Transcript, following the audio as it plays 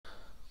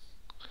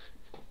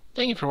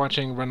Thank you for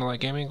watching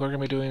Rundlii Gaming. We're going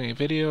to be doing a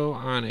video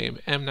on a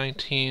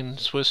M19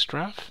 Swiss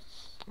draft.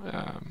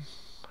 Um,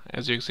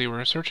 as you can see,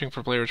 we're searching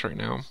for players right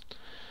now.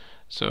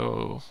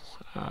 So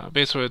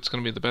basically it's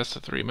going to be the best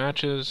of 3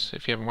 matches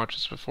if you haven't watched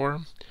this before.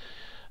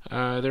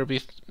 There will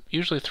be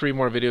usually 3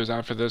 more videos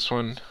after this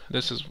one.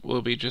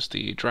 Will be just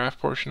the draft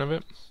portion of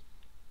it.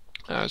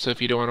 So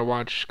if you do want to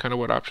watch kind of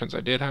what options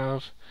I did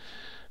have,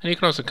 and you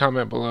can also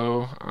comment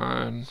below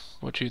on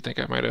what you think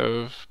I might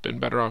have been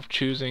better off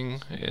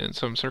choosing in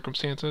some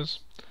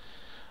circumstances.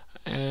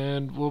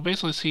 And we'll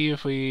basically see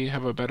if we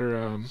have a little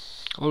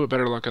bit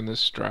better luck on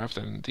this draft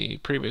than the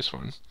previous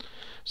one.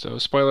 So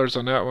spoilers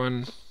on that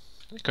one,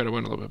 it could have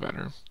went a little bit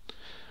better.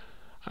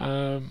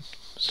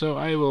 So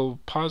I will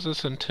pause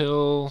this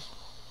until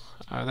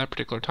that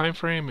particular time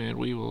frame, and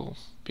we will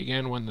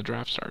begin when the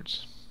draft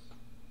starts.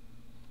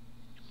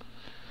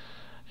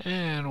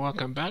 And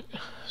welcome back.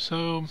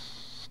 So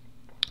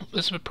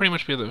this would pretty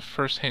much be the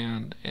first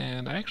hand,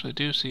 and I actually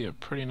do see a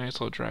pretty nice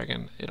little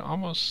dragon. It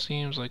almost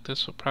seems like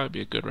this will probably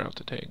be a good route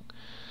to take.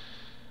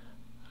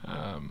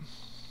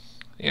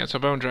 Yeah, so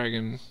Bone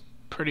Dragon,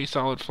 pretty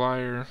solid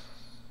flyer,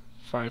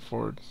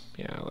 5/4,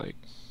 yeah,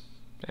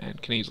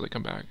 and can easily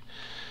come back.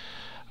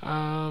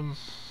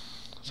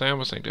 So I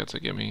almost think that's a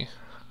gimme.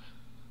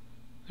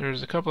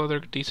 There's a couple other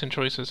decent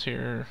choices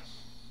here.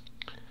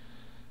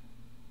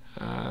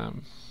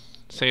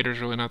 Satyr's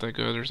really not that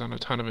good. There's not a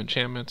ton of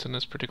enchantments in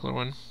this particular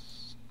one.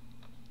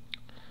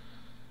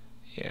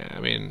 Yeah,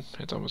 I mean,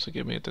 it's almost a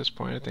gimme at this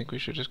point. I think we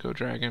should just go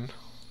Dragon.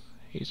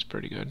 He's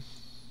pretty good.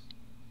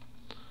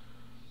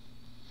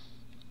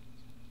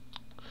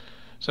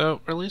 So,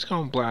 we're at least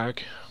going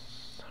black.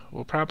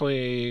 We'll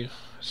probably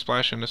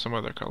splash into some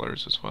other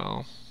colors as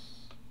well.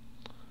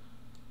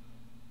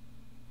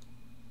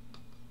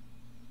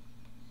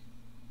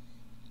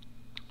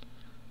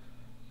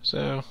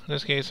 So, in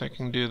this case, I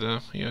can do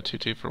the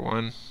 2/2 for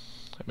 1.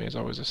 I mean, it's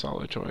always a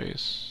solid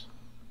choice.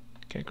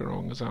 Can't go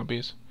wrong with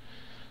zombies.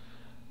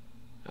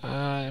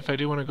 If I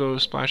do want to go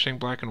splashing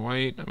black and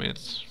white, I mean,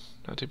 it's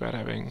not too bad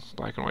having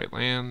black and white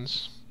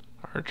lands,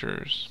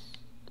 archers.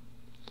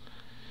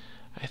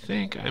 I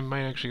think I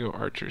might actually go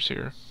archers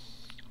here,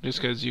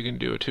 just because you can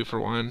do a 2 for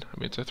 1. I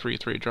mean, it's a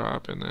 3/3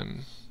 drop, and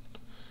then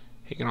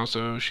he can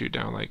also shoot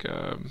down like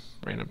a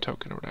random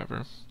token or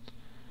whatever.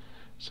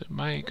 So it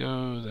might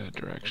go that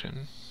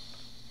direction.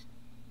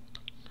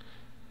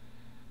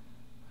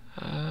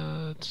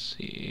 Let's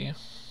see.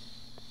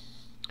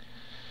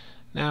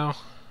 Now,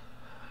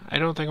 I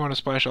don't think I want to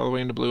splash all the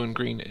way into blue and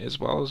green as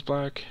well as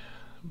black,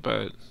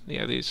 but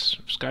yeah, these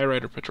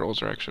Skyrider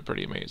patrols are actually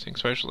pretty amazing,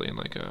 especially in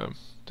like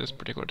this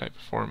particular type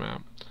of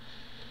format.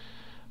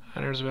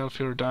 Enters the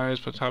battlefield or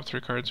dies, put the top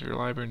 3 cards of your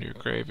library into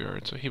your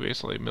graveyard. So he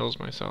basically mills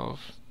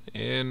myself.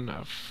 In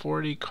a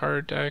 40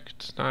 card deck,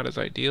 it's not as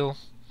ideal.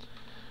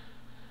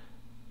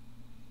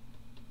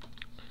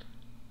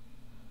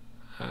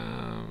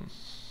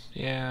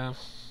 Yeah.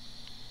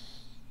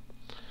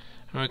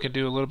 And we could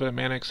do a little bit of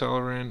mana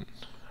accelerant.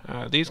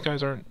 These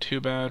guys aren't too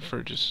bad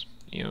for just,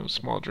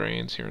 small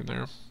drains here and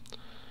there.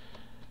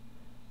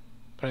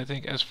 But I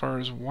think as far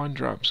as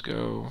 1-drops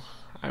go,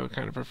 I would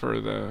kind of prefer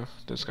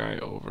this guy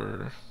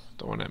over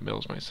the one that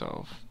mills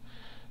myself.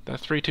 The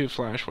 3/2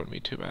 flash wouldn't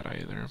be too bad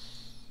either.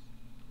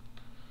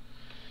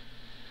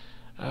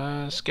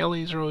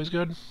 Skellies are always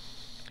good.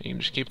 You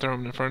can just keep throwing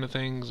them in front of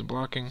things and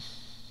blocking.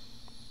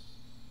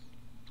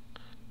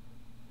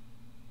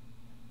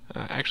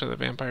 Actually, the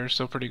vampire is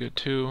still pretty good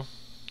too.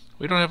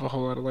 We don't have a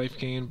whole lot of life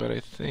gain, but I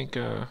think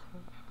the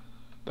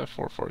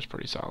 4/4 is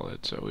pretty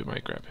solid, so we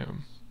might grab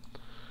him.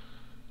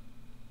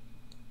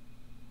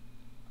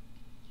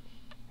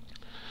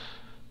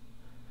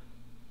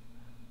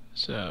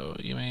 So,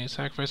 you may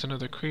sacrifice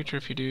another creature.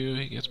 If you do,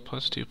 he gets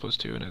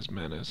 +2/+2 and has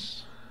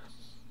menace.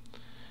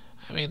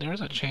 I mean,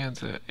 there's a chance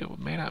that it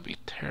may not be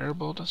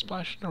terrible to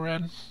splash into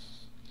red.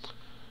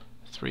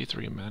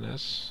 3/3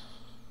 menace.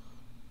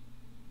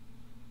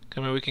 I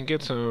mean, we can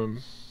get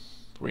some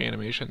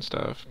reanimation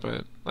stuff,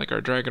 but like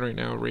our dragon right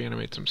now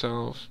reanimates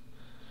himself.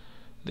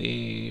 Oh,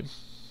 we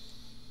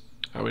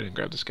didn't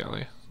grab the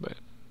skelly, but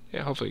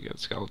yeah, hopefully get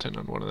skeleton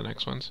on one of the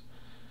next ones.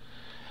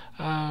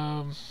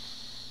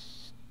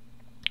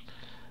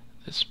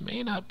 This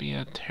may not be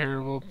a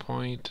terrible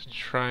point to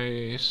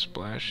try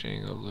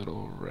splashing a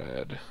little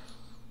red.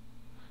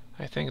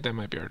 I think that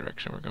might be our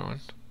direction we're going.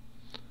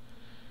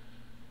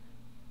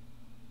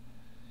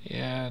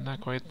 Yeah,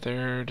 not quite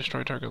there.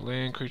 Destroy target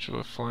land. Creature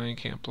with flying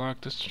can't block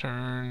this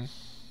turn.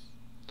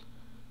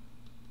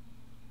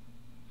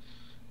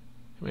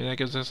 I mean, that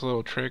gives us a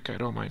little trick. I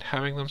don't mind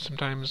having them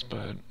sometimes,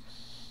 but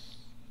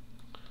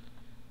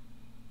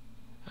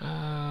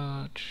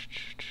a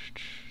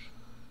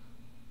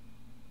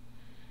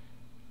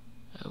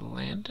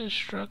land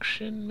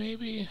destruction,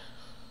 maybe?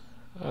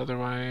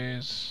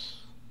 Otherwise,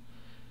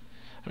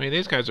 I mean,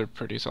 these guys are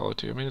pretty solid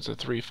too. I mean, it's a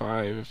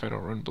 3/5 if I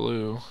don't run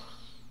blue.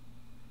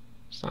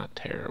 It's not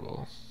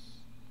terrible.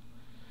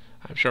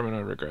 I'm sure I'm going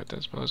to regret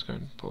this, but let's go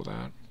ahead and pull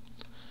that.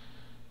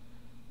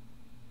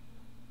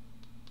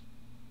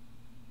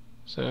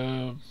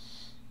 So,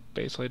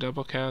 basically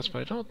double cast, but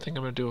I don't think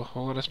I'm going to do a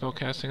whole lot of spell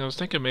casting. I was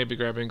thinking maybe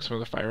grabbing some of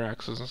the fire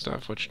axes and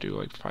stuff, which do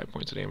like 5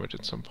 points of damage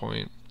at some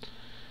point.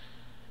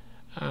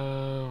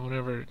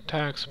 Whenever it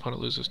attacks,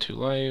 opponent loses 2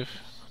 life.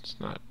 It's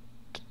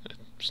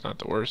not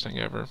the worst thing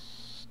ever.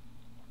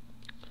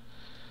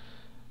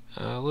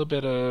 A little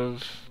bit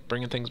of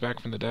bringing things back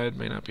from the dead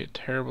may not be a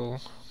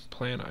terrible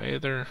plan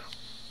either.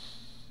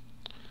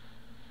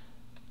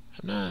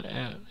 I'm not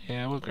at...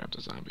 Yeah, we'll grab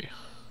the zombie.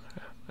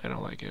 I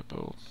don't like it, but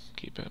we'll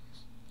keep it.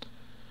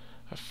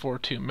 A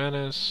 4/2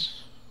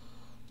 menace.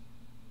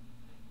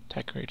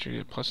 Attack creature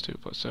get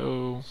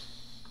 +2/+0.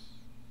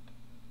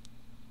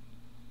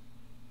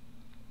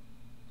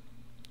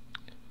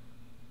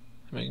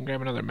 We can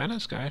grab another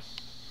menace guy.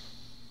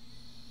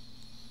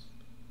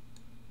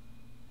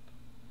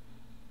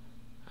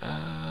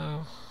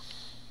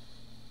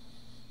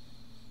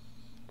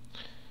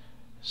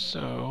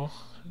 So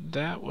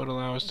that would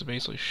allow us to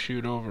basically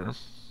shoot over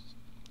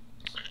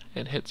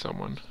and hit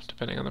someone,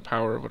 depending on the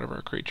power of whatever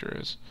our creature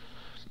is.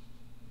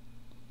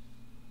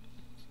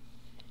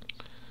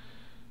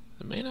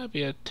 It may not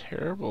be a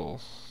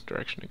terrible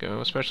direction to go,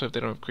 especially if they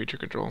don't have creature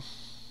control.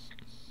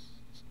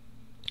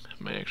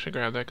 I might actually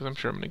grab that because I'm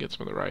sure I'm going to get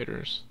some of the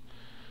riders.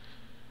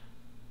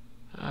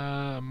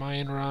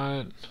 Mind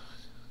Rot.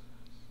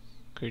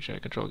 Creature I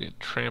control get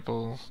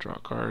trample, draw a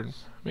card.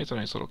 I mean, it's a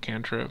nice little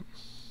cantrip.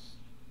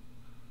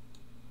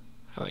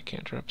 I like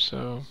cantrips,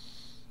 so...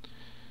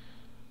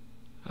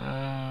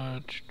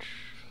 again,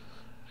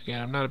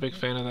 I'm not a big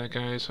fan of that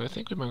guy, so I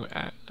think we might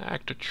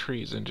act of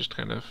treason, just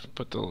kind of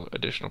put the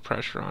additional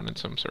pressure on in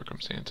some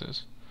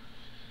circumstances.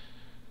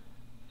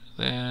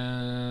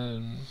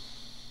 Then...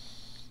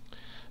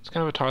 it's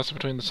kind of a toss-up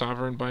between the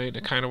Sovereign Bite. I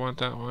kind of want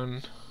that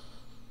one.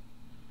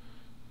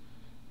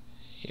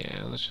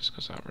 Yeah, let's just go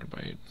Sovereign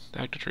Bite.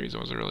 The Act of Treason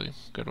was a really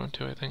good one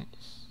too, I think.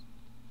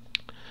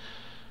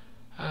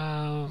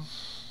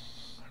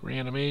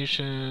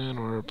 Reanimation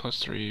or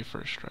 +3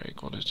 first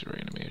strike. We'll just do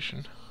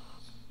reanimation.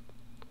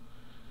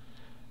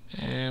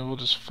 And we'll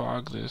just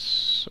fog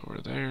this over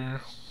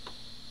there.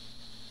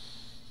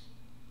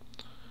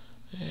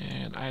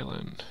 And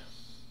island.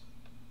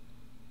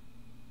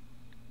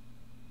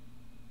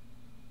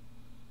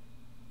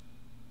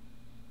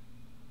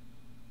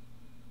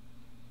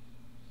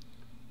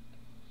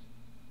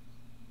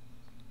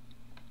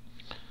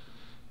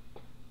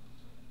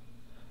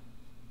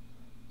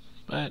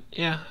 But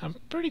yeah, I'm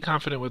pretty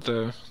confident with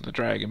the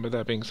dragon, but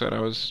that being said, I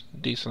was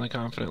decently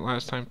confident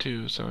last time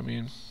too, so I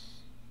mean,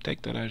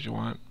 take that as you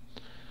want.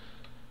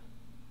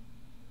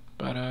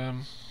 But I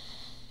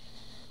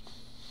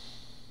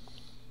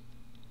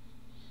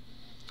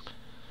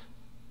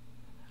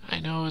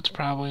know it's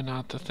probably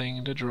not the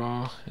thing to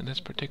draw in this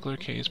particular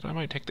case, but I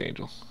might take the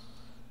angel.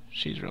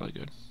 She's really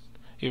good.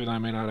 Even though I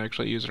may not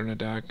actually use her in a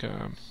deck,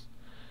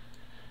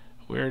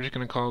 we're just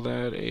going to call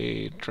that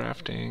a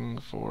drafting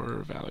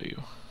for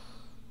value.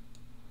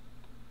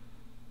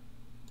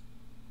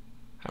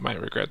 I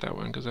might regret that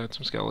one because I had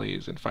some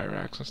skellies and fire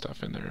axe and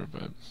stuff in there,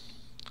 but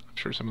I'm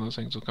sure some of those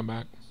things will come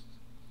back.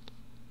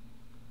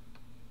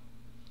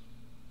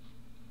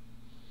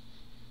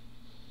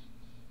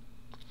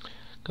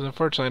 Because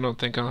unfortunately I don't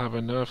think I'll have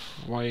enough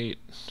white.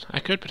 I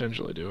could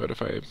potentially do it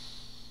if I...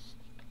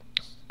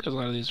 because a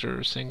lot of these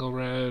are single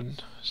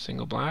red,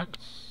 single black.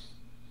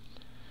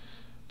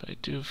 But I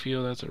do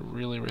feel that's a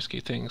really risky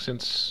thing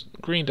since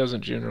green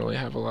doesn't generally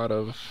have a lot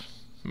of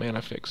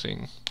mana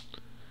fixing.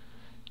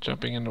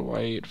 Jumping into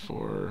white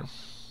for...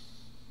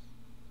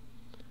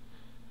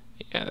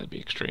 yeah, that'd be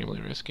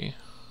extremely risky.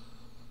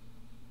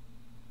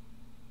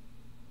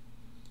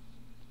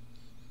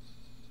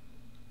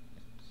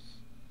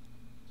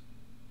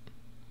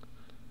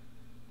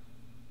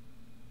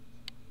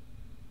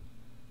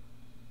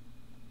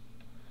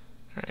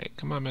 Alright,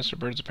 come on, Mr.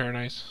 Birds of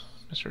Paradise.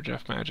 Mr.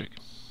 Jeff Magic.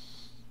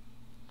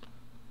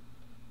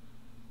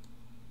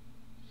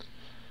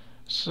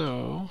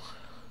 So...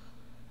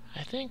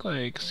 I think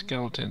like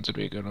skeletons would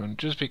be a good one,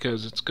 just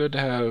because it's good to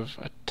have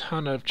a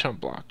ton of chump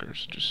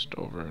blockers, just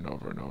over and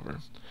over and over.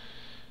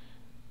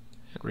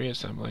 And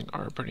reassembling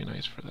are pretty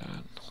nice for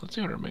that. Let's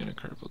see what our mana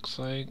curve looks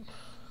like.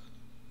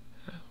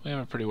 We have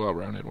a pretty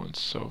well-rounded one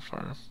so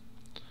far.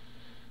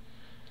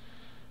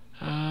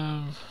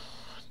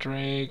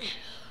 Drake,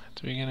 at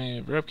the beginning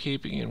of your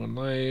upkeep, you gain 1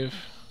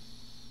 life.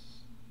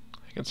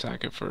 I can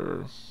sack it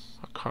for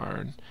a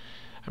card.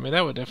 I mean,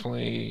 that would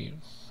definitely...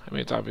 I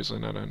mean, it's obviously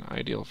not an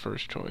ideal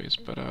first choice,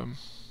 but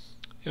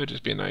it would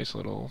just be a nice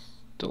little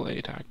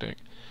delay tactic.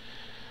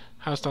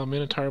 Hostile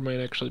Minotaur might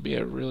actually be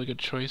a really good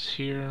choice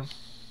here.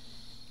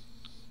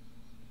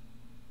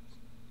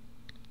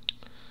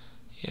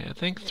 Yeah, I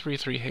think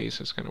 3/3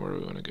 haste is kind of where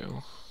we want to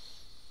go.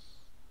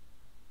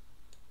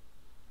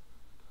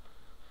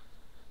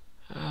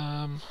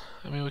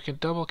 I mean, we can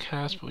double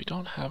cast, but we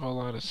don't have a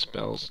lot of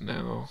spells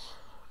now.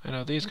 I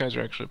know these guys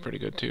are actually pretty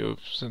good too,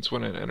 since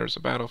when it enters the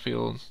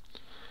battlefield,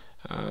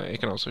 it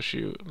can also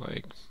shoot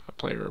like a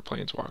player or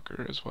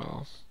planeswalker as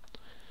well.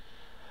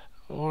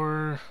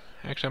 Or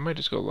actually, I might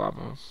just go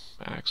Lava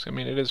Axe. I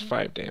mean, it is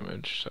 5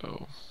 damage,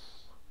 so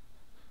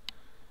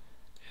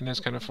in this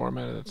kind of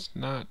format, that's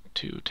not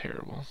too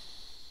terrible.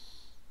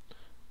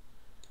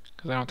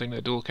 Because I don't think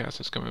the dual cast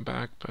is coming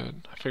back, but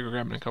I figure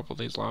grabbing a couple of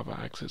these lava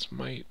axes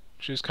might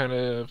just kind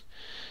of...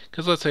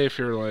 Because let's say if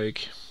you're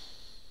like,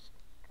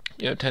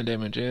 10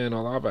 damage in,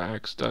 a lava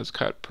axe does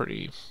cut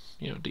pretty,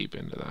 deep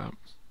into that.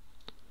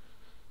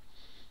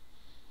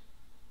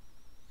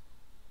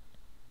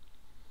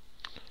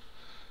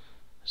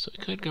 So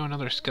we could go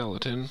another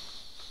skeleton.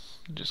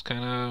 Just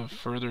kind of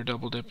further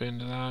double dip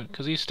into that,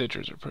 because these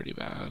stitchers are pretty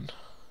bad.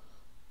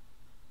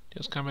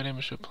 Deals combat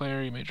damage to a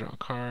player, you may draw a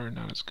card,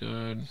 not as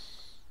good.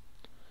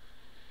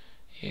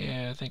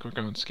 Yeah, I think we're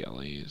going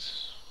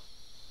skellies.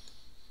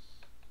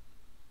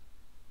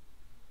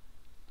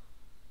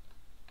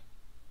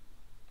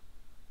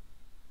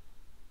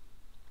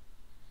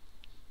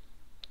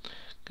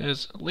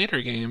 Because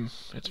later game,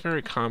 it's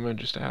very common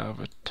just to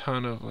have a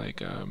ton of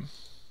like,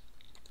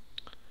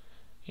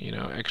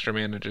 extra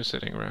mana just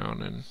sitting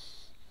around, and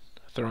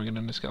throwing it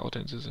into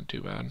skeletons isn't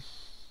too bad.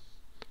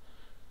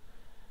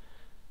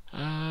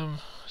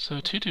 So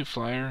 2/2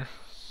 flyer.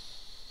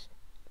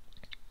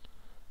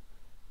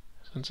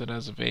 Since it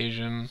has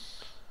evasion,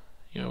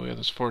 we have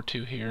this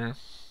 4/2 here.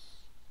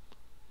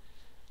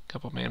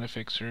 Couple mana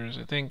fixers.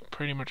 I think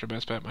pretty much our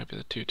best bet might be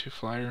the 2/2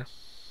 flyer.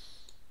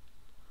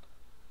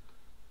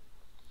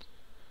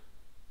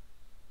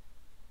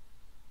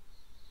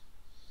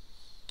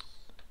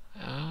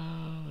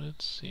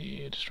 Let's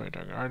see. Destroy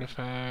target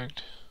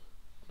artifact.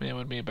 It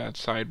would be a bad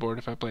sideboard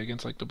if I play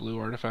against like the blue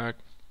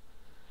artifact.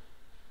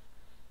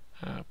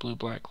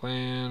 Blue-black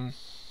land.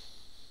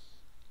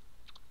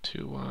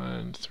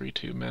 2/1,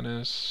 3/2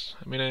 menace.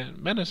 I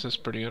mean, menace is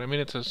pretty good. I mean,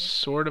 it's a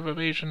sort of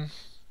evasion.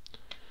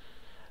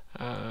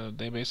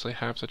 They basically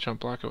have to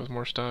chump block it with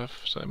more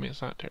stuff, so I mean,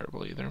 it's not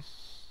terrible either.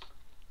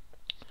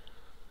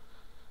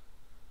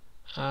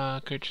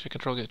 Creatures to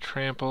control get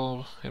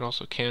trample. It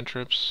also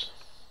cantrips.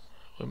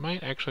 We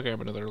might actually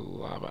grab another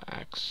lava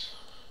axe.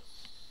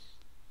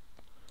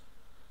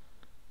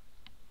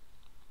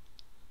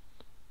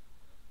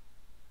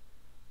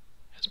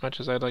 As much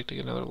as I'd like to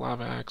get another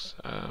lava axe,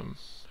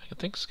 I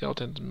think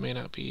skeletons may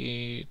not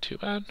be too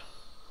bad.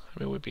 I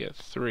mean, we'd be at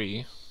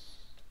 3.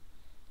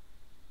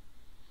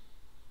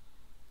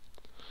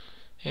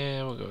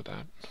 Yeah, we'll go with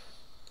that.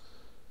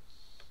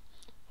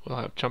 We'll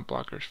have chump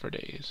blockers for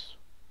days.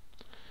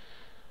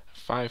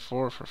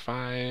 5/4 for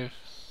 5.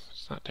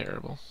 It's not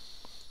terrible.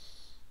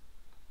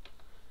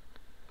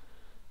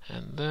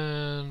 And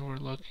then we're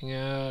looking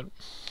at...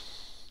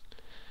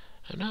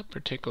 I'm not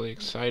particularly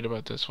excited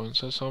about this one,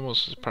 so this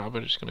almost is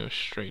probably just going to go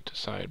straight to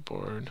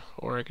sideboard.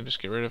 Or I can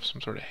just get rid of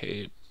some sort of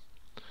hate.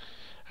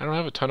 I don't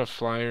have a ton of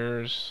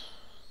flyers.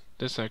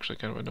 This is actually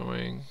kind of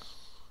annoying.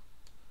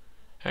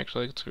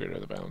 Actually, let's get rid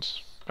of the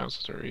bounce.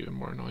 Bounces are even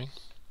more annoying.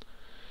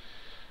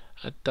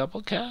 A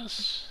double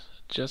cast?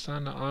 Just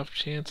on the off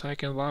chance I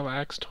can lava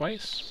axe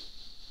twice?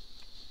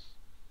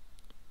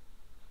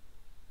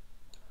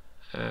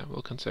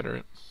 We'll consider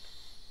it.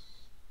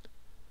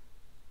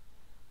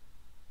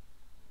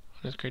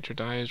 When this creature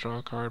dies, draw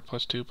a card,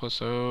 +2,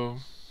 +0.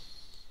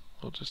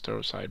 We'll just throw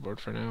a sideboard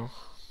for now.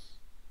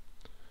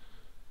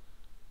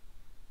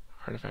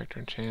 Artifact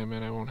or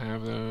enchantment, I won't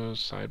have those.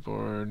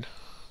 Sideboard.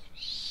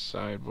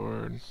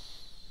 Sideboard.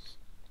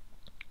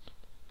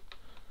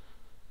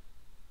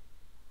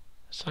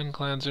 Sun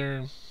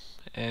Cleanser.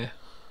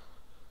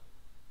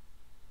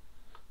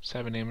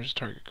 7 damage to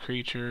target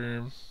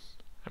creature.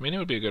 I mean, it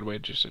would be a good way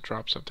just to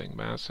drop something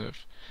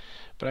massive.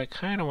 But I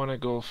kind of want to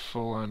go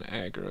full on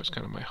aggro is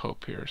kind of my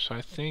hope here. So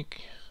I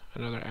think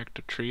another act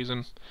of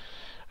treason.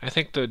 I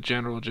think the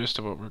general gist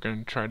of what we're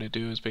going to try to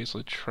do is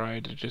basically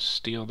try to just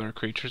steal their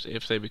creatures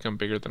if they become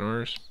bigger than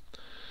ours.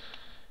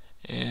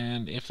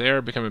 And if they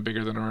are becoming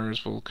bigger than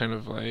ours, we'll kind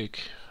of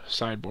like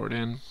sideboard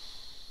in.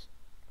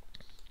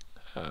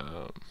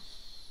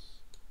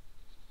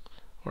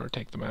 Or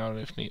take them out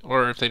if need,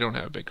 or if they don't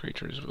have big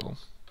creatures, we'll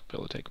be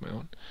able to take them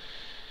out.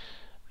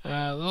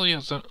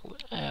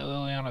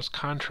 Liliana's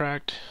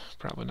contract,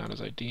 probably not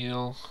as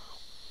ideal.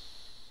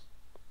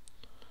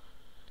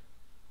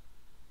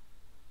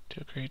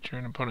 To a creature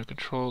an opponent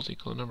controls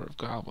equal number of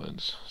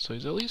goblins. So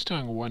he's at least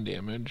doing 1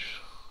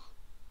 damage.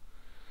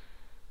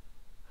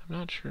 I'm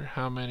not sure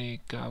how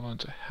many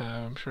goblins I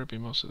have. I'm sure it'd be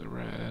most of the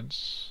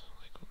reds.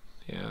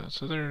 Yeah,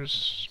 so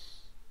there's...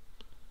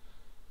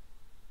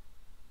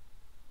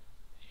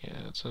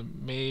 Yeah, it's a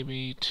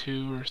maybe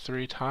 2 or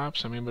 3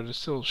 tops. I mean, but it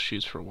still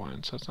shoots for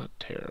 1, so it's not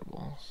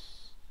terrible.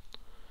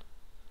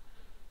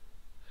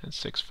 And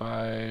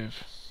 6/5.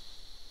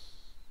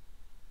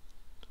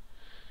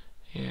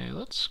 Yeah,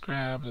 let's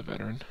grab the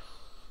veteran.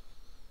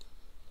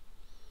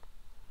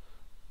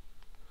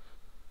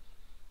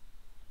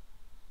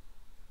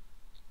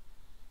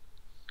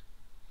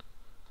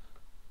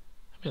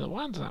 I mean, the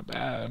 1's not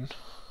bad.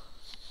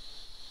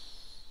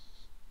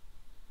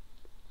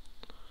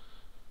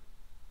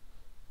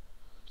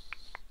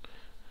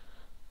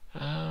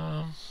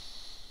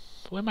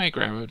 We might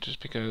grab it just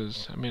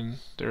because, I mean,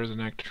 there is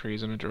an act of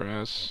treason and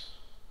duress,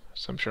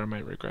 so I'm sure I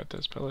might regret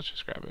this, but let's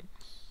just grab it.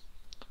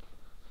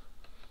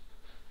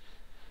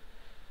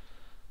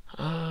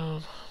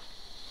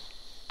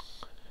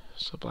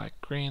 So black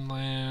green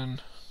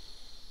land.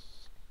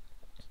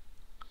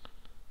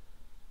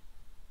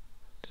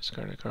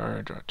 Discard a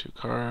card, draw 2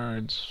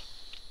 cards.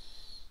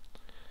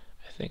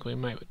 I think we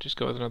might just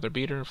go with another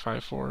beater,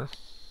 5/4.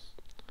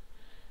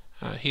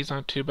 He's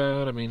not too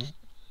bad. I mean,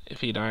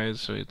 if he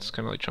dies, so it's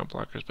kind of like chump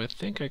blockers. But I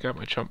think I got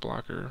my chump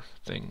blocker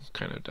thing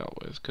kind of dealt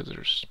with because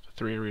there's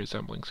 3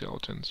 resembling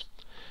skeletons.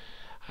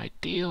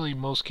 Ideally,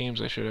 most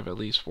games I should have at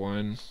least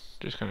 1,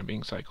 just kind of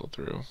being cycled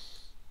through.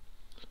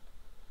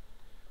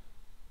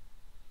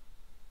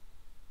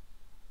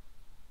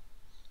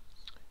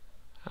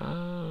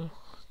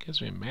 Gives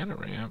me a mana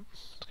ramp.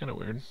 It's kind of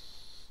weird.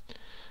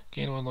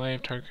 Gain 1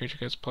 life. Target creature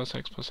gets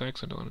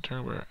 +X/+X until end of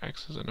turn, where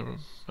X is the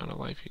amount of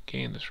life you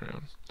gain this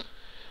round.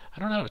 I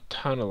don't have a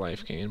ton of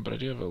life gain, but I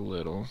do have a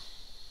little.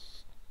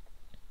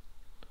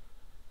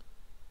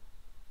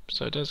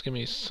 So it does give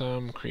me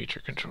some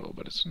creature control,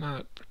 but it's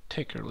not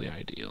particularly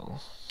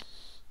ideal.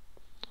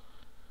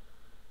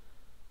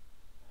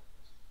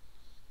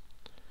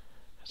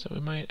 So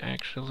we might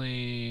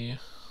actually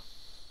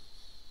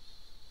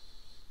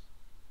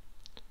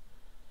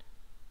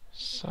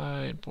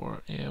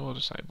sideboard. Yeah, we'll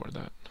just sideboard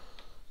that.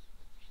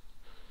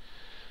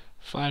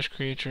 Flash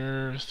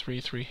creature,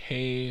 3/3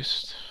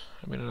 haste.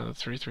 I mean, another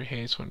 3/3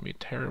 haste wouldn't be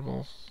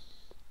terrible.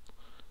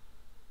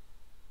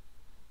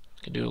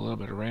 Can do a little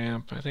bit of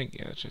ramp. I think,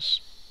 yeah,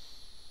 just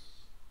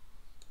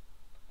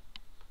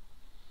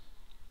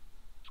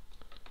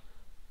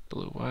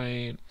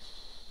blue-white.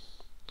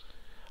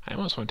 I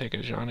almost want to take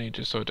a Johnny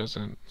just so it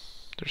doesn't.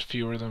 There's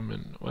fewer of them,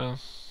 and well.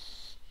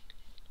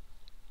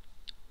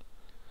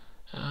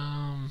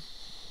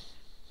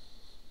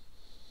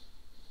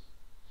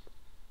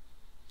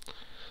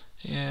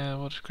 Yeah,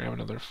 we'll just grab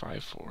another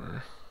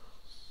 5/4.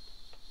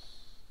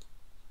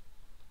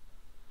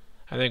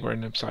 I think we're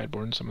going to end up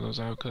sideboarding some of those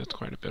out because it's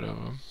quite a bit of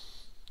them.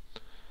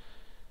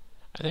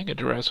 I think a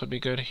duress would be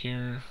good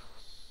here.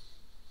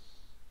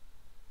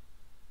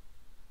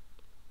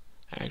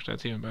 Actually,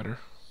 that's even better.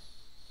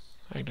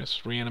 I can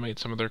just reanimate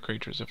some of their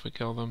creatures if we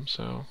kill them,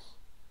 so.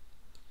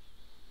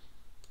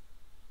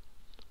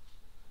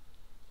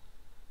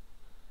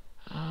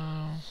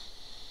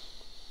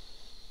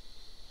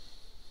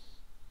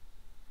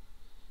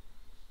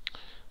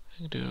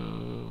 I can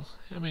do.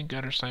 I mean,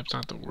 Gutter Snipe's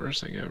not the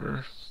worst thing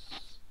ever.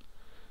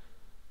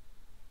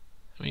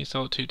 I mean, you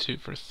sell a 2/2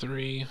 for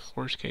 3,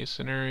 worst case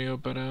scenario,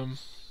 but I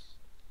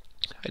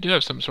do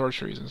have some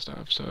sorceries and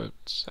stuff, so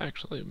it's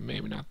actually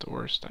maybe not the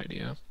worst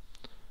idea.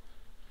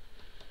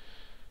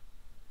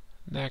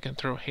 That can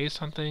throw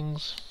haste on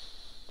things,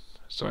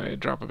 so I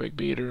drop a big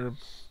beater,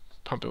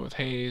 pump it with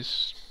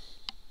haste.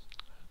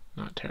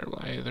 Not terrible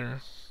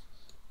either.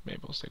 Maybe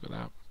we'll stick with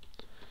that.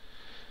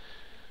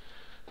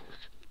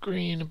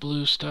 Green,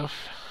 blue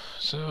stuff.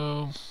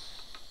 So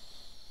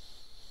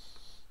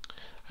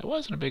I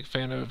wasn't a big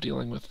fan of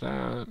dealing with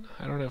that.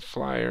 I don't have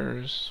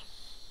flyers.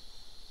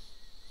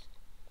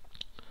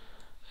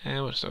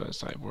 And we'll still have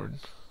sideboard.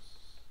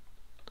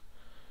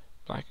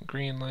 Black and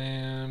green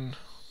land.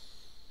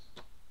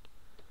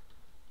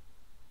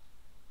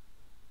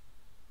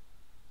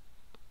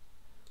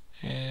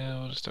 And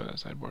we'll just do that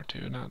sideboard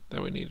too. Not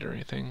that we need it or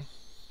anything.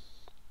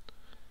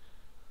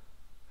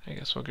 I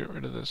guess we'll get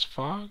rid of this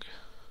fog.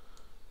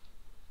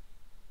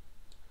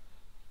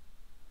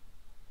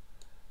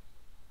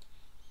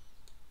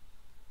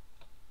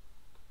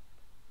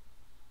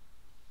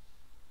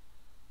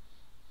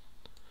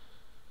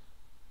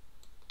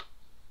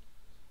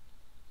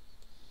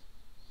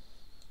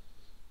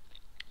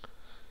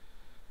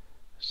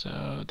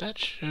 So that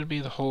should be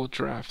the whole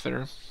draft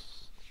there.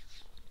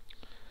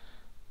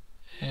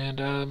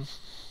 And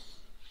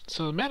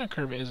so the mana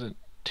curve isn't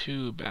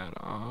too bad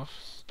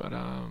off, but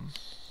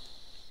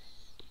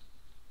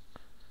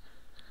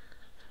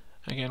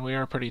again, we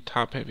are pretty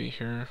top heavy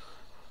here.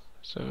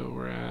 So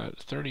we're at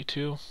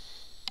 32.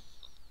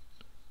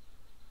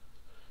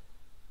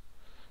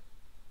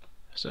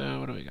 So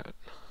what do we got?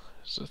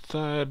 So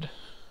Thud.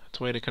 It's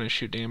a way to kind of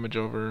shoot damage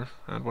over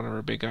on one of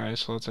our big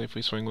guys. So let's say if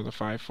we swing with a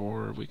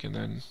 5/4, we can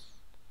then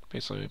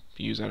basically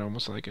use that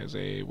almost like as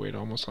a way to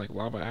almost like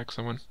lava axe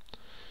someone.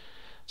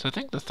 So I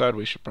think the Thud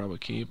we should probably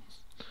keep.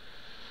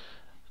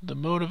 The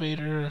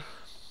Motivator,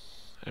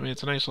 I mean,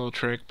 it's a nice little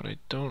trick, but I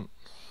don't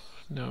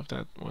know if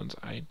that one's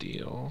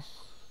ideal.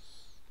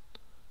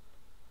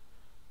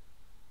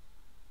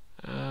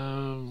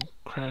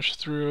 Crash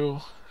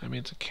Through, I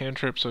mean, it's a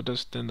cantrip, so it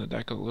does thin the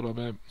deck a little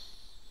bit.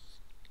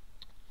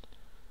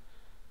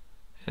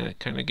 And it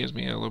kind of gives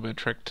me a little bit of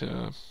trick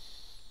to,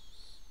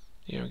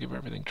 you know, give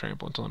everything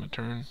trample until end of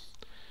turn.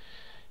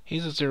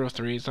 He's a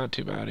 0/3, he's not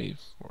too bad, he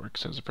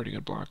works as a pretty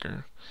good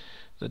blocker.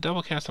 The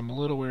double cast I'm a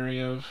little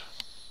wary of.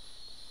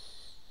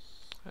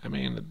 I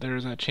mean,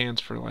 there's that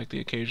chance for like the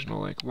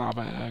occasional like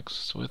lava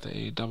axe with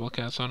a double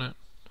cast on it.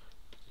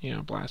 You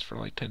know, blast for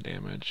like 10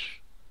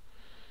 damage.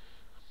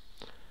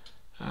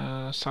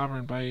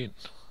 Sovereign Bite.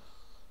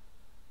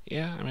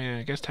 Yeah, I mean,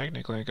 I guess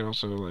technically I could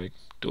also like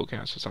dual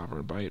cast a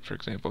Sovereign Bite, for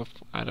example,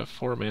 out of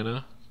 4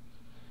 mana,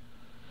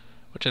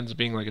 which ends up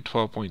being like a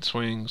 12-point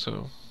swing.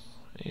 So,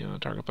 You know,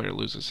 target player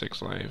loses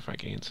 6 life, I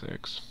gain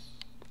 6.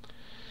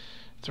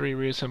 3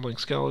 reassembling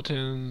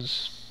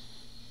skeletons.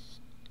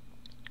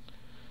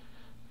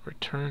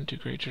 Return 2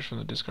 creatures from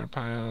the discard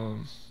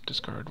pile.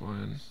 Discard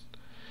 1.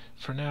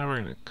 For now,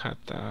 we're going to cut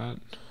that.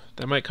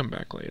 That might come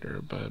back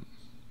later, but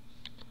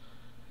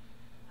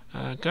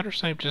Gutter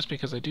Snipe, just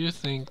because I do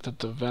think that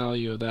the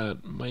value of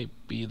that might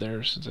be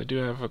there, since I do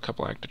have a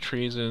couple Act of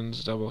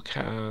Treasons, Double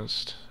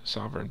Cast,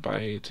 Sovereign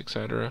Bites,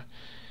 etc.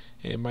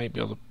 It might be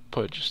able to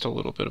put just a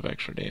little bit of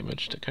extra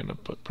damage to kind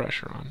of put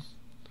pressure on.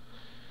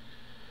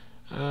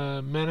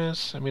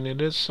 Menace, I mean,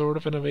 it is sort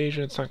of an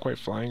evasion. It's not quite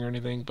flying or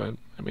anything, but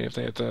I mean, if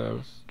they have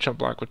to chump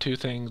block with 2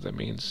 things, that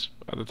means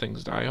other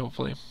things die,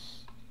 hopefully.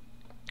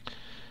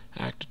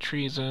 Act of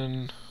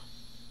Treason.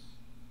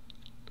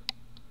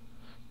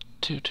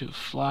 2/2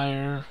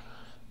 flyer.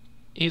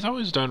 He's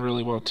always done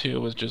really well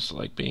too with just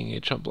like being a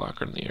chump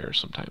blocker in the air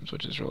sometimes,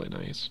 which is really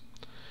nice.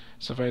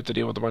 So if I have to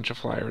deal with a bunch of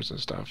flyers and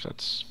stuff,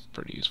 that's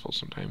pretty useful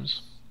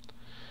sometimes.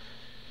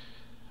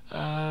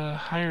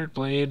 Hired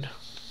Blade.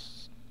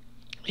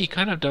 He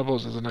kind of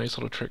doubles as a nice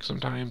little trick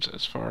sometimes,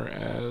 as far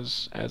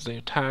as they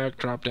attack,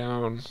 drop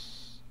down,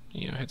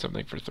 you know, hit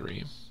something for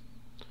 3.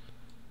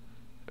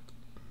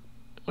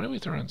 What did we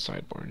throw on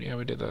sideboard? Yeah,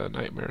 we did the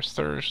Nightmare's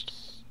Thirst.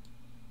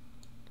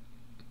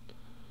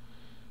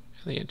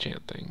 The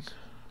enchant thing.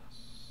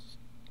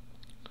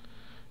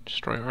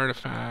 Destroy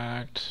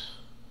artifact.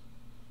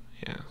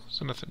 Yeah,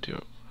 so nothing to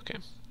it. Okay.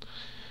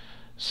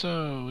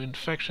 So,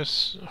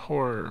 Infectious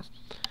Horror.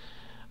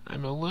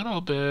 I'm a little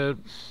bit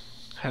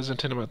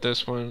hesitant about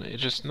this one.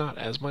 It's just not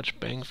as much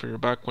bang for your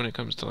buck when it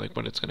comes to like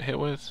what it's going to hit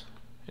with.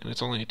 And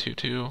it's only a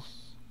 2/2.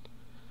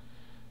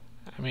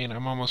 I mean,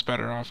 I'm almost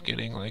better off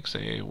getting like,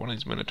 say, one of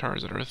these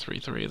Minotaurs that are a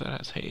 3/3 that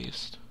has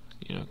haste.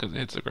 You know, because it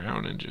hits the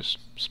ground and just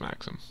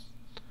smacks them.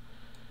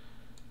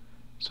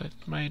 So I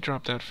might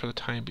drop that for the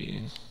time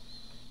being.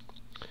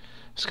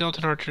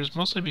 Skeleton Archers,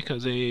 mostly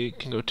because they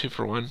can go 2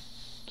 for 1.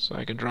 So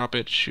I can drop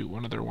it, shoot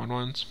one of their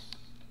 1/1s.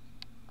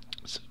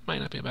 So it might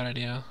not be a bad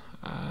idea.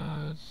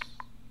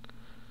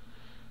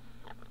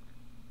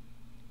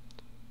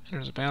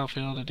 Enters a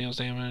battlefield, it deals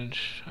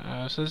damage.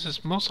 So this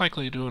is most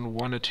likely doing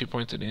 1 to 2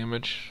 points of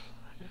damage.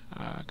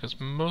 Because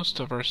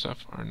most of our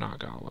stuff are not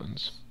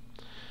goblins.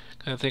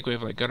 I think we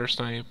have like Gutter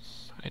Snipe.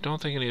 I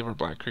don't think any of our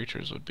black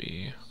creatures would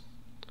be.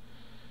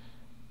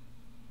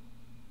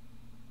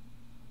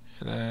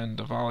 And then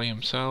the volley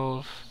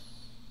himself.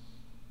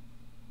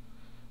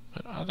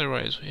 But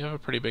otherwise, we have a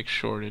pretty big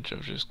shortage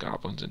of just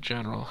goblins in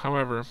general.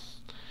 However,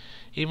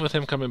 even with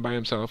him coming by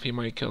himself, he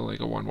might kill like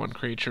a 1/1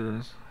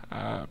 creature.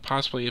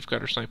 Possibly if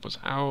Gutter Snipe was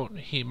out,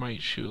 he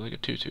might shoot like a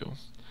 2/2.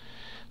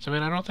 So I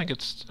mean, I don't think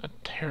it's a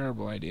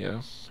terrible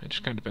idea. It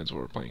just kind of depends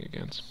what we're playing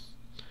against.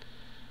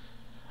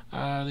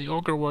 The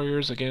Ogre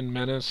Warriors, again,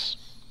 Menace.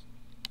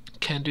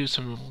 Can do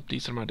some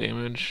decent amount of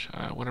damage.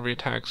 Whenever he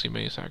attacks, you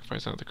may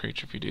sacrifice another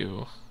creature if you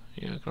do.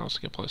 You know, it can also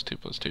get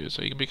 +2/+2,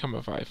 so you can become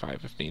a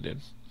 5/5 if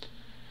needed.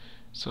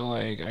 So,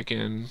 like, I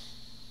don't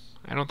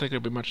think there'll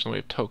be much in the way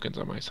of tokens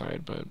on my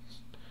side, but,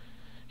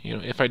 you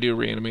know, if I do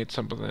reanimate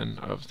something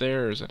of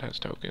theirs that has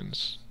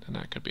tokens, then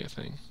that could be a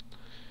thing.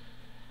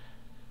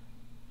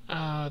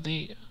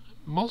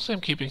 Mostly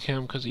I'm keeping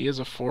him because he is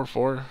a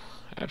 4/4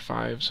 at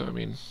 5, so, I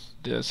mean,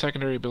 the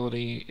secondary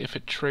ability, if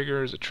it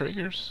triggers,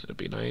 it'd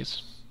be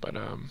nice, but,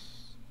 and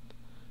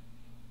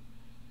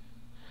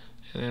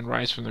then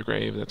Rise from the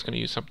Grave, that's going to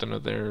use something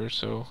of theirs,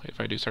 so if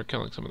I do start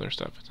killing some of their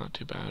stuff, it's not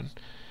too bad.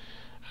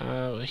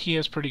 He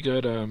has pretty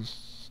good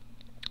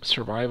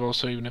survival,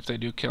 so even if they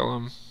do kill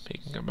him, he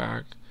can come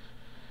back.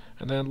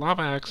 And then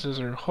Lava Axes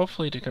are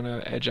hopefully to kind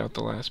of edge out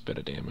the last bit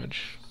of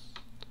damage.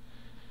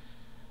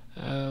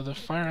 The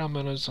Fire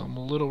Elementals I'm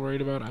a little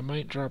worried about. I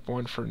might drop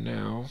 1 for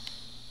now.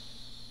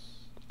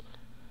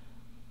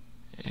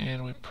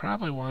 And we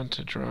probably want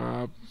to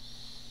drop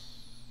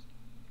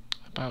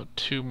about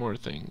 2 more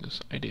things,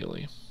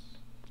 ideally.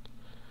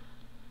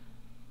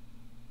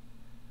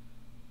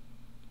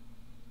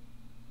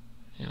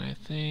 And I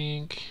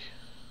think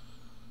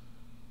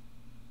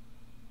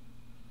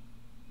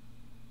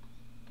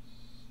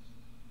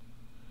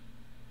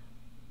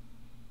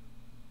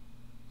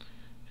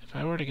if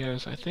I were to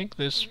guess, I think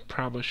this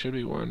probably should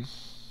be one.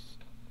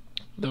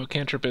 Though a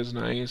cantrip is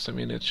nice, I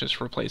mean, it's just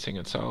replacing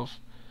itself.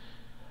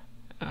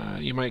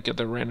 You might get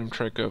the random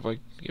trick of like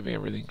giving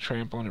everything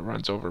trample and it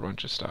runs over a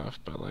bunch of stuff,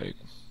 but like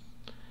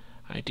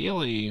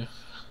ideally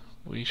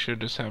we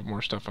should just have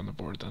more stuff on the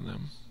board than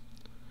them.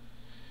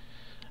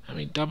 I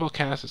mean, double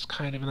cast is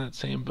kind of in that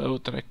same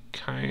boat that I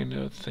kind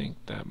of think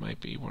that might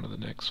be one of the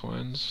next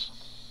ones.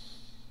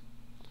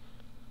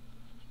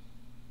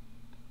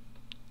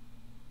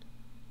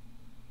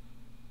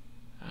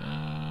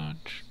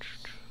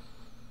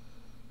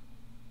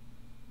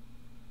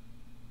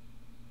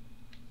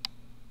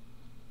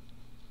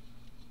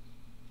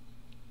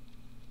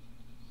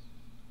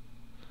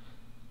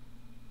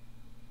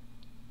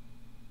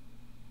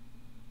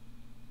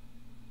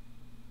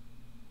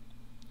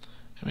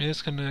 I mean,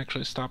 this can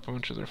actually stop a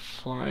bunch of their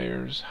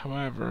flyers.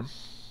 However,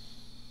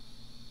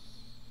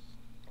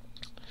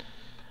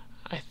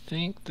 I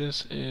think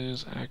this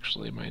is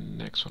actually my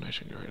next one I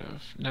should get rid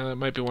of. Now that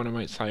might be one I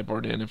might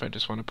sideboard in if I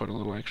just want to put a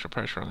little extra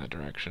pressure on that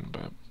direction,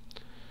 but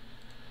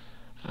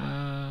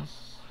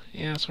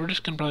yeah, so we're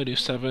just gonna probably do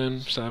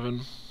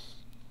 7/7.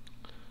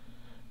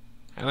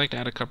 I like to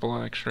add a couple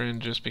extra in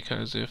just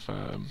because if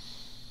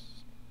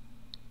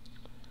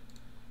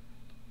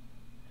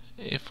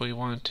we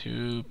want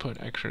to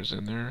put extras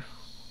in there,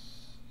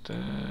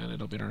 then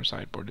it'll be on our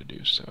sideboard to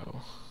do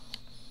so.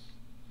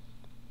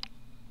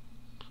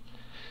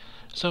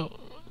 So,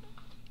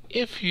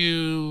 if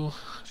you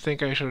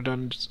think I should have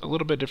done a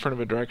little bit different of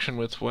a direction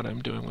with what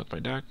I'm doing with my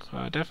deck,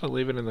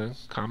 definitely leave it in the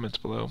comments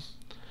below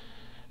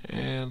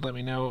and let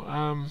me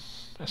know.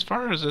 As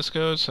far as this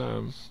goes,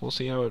 we'll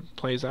see how it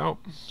plays out.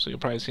 So you'll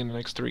probably see in the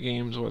next 3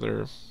 games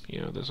whether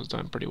this was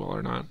done pretty well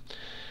or not.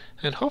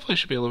 And hopefully it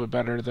should be a little bit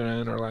better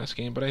than our last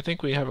game, but I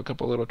think we have a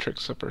couple little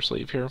tricks up our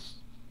sleeve here.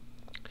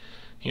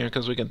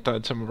 Because we can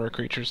thud some of our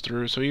creatures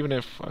through, so even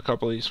if a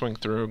couple of these swing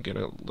through, get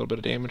a little bit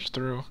of damage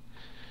through,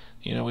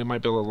 we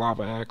might build a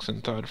lava axe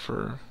and thud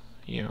for,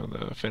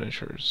 the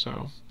finishers.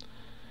 So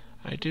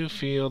I do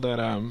feel that,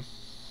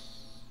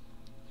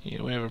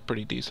 we have a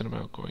pretty decent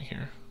amount going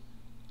here.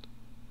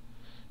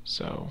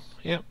 So,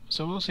 yeah,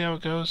 so we'll see how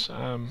it goes.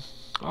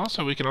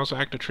 Also, we can also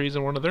act a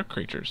treason one of their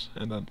creatures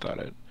and then thud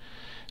it.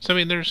 So, I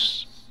mean,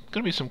 there's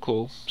going to be some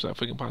cool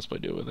stuff we can possibly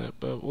do with it,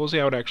 but we'll see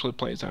how it actually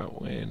plays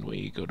out when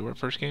we go to our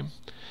first game.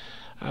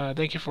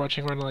 Thank you for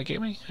watching Rundlii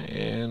Gaming,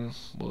 and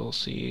we'll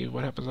see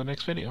what happens in the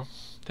next video.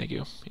 Thank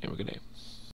you. You have a good day.